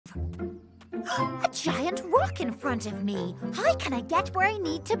A giant rock in front of me. How can I get where I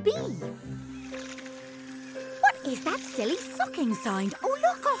need to be? What is that silly sucking sound? Oh,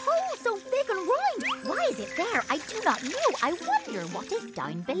 look, a hole so big and round. Why is it there? I do not know. I wonder what is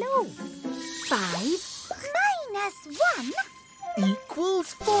down below. 5 minus 1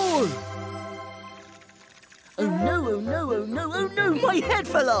 equals 4. Oh no, oh no, oh no, oh no! My head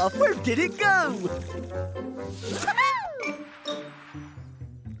fell off! Where did it go?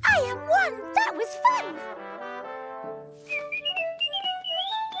 I am 1! That was fun!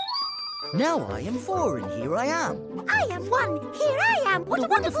 Now I am 4 and here I am. I am 1! Here I am! What a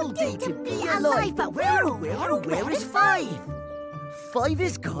wonderful day to be alive! But where is 5? 5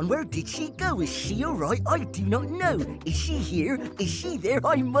 is gone. Where did she go? Is she all right? I do not know. Is she here? Is she there?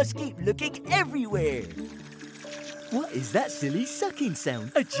 I must keep looking everywhere. What is that silly sucking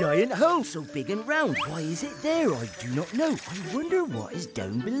sound? A giant hole so big and round. Why is it there? I do not know. I wonder what is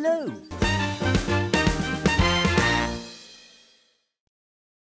down below.